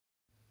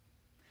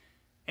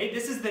Hey,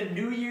 this is the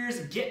New Year's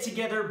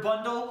get-together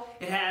bundle.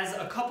 It has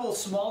a couple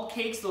small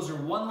cakes. Those are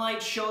one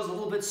light shows, a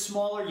little bit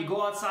smaller. You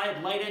go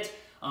outside, light it.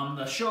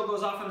 The show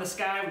goes off in the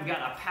sky. We've got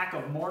a pack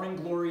of Morning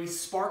Glory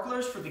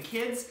sparklers for the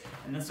kids,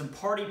 and then some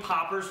party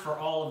poppers for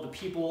all of the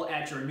people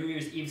at your New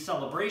Year's Eve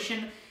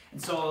celebration.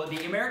 And so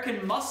the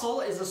American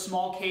Muscle is a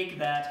small cake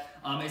that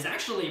is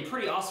actually a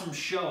pretty awesome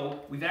show.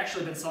 We've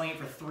actually been selling it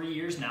for 3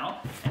 years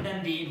now. And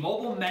then the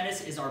Mobile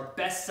Menace is our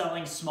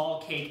best-selling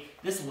small cake.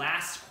 This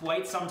lasts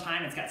quite some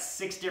time. It's got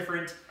 6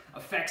 different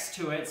effects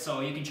to it,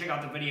 so you can check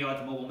out the video at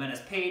the Mobile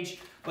Menace page.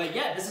 But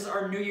yeah, this is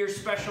our New Year's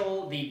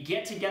special, the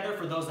get-together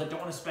for those that don't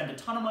want to spend a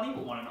ton of money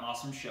but want an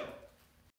awesome show.